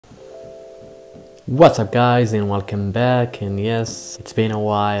What's up guys, and welcome back. And yes, it's been a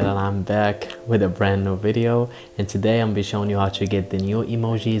while and I'm back with a brand new video, and today I'm be showing you how to get the new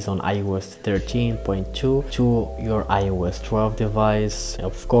emojis on iOS 13.2 to your iOS 12 device.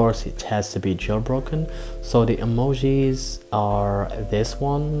 Of course it has to be jailbroken. So the emojis are this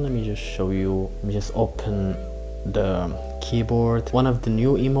one. Let me just show you. Let me just open the keyboard. One of the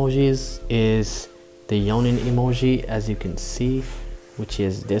new emojis is the yawning emoji, as you can see, which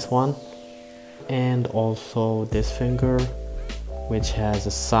is this one, and also this finger, which has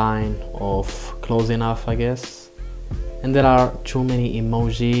a sign of closing off, I guess. And there are too many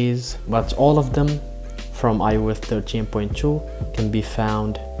emojis, but all of them from iOS 13.2 can be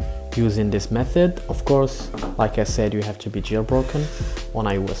found using this method. Of course, like I said, you have to be jailbroken on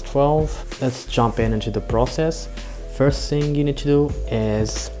iOS 12. Let's jump into the process. First thing you need to do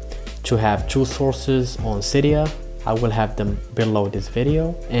is to have two sources on Cydia. I will have them below this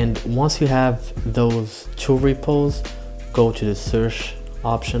video, and once you have those two repos, go to the search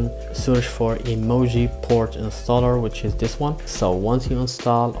option, search for emoji port installer, which is this one. So once you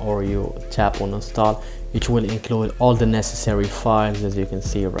install or you tap on install, it will include all the necessary files, as you can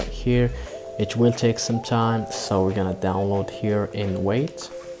see right here. It will take some time, so we're gonna download here and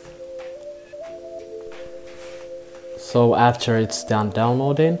wait. So after it's done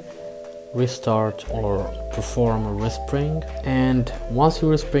downloading, restart or perform a respring, and once you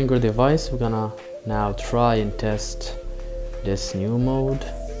respring your device, we're gonna now try and test this new mode.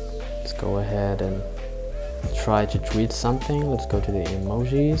 Let's go ahead and try to tweet something. Let's go to the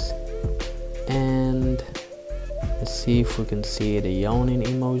emojis and let's see if we can see the yawning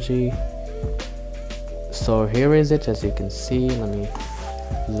emoji. So here is it, as you can see. Let me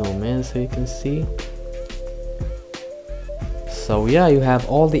zoom in so you can see. So yeah, you have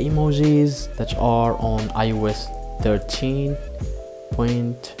all the emojis that are on iOS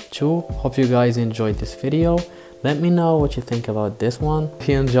 13.2. Hope you guys enjoyed this video. Let me know what you think about this one. If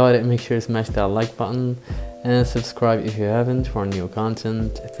you enjoyed it, make sure to smash that like button and subscribe if you haven't for new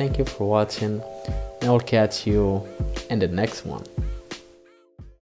content. Thank you for watching, and I'll catch you in the next one.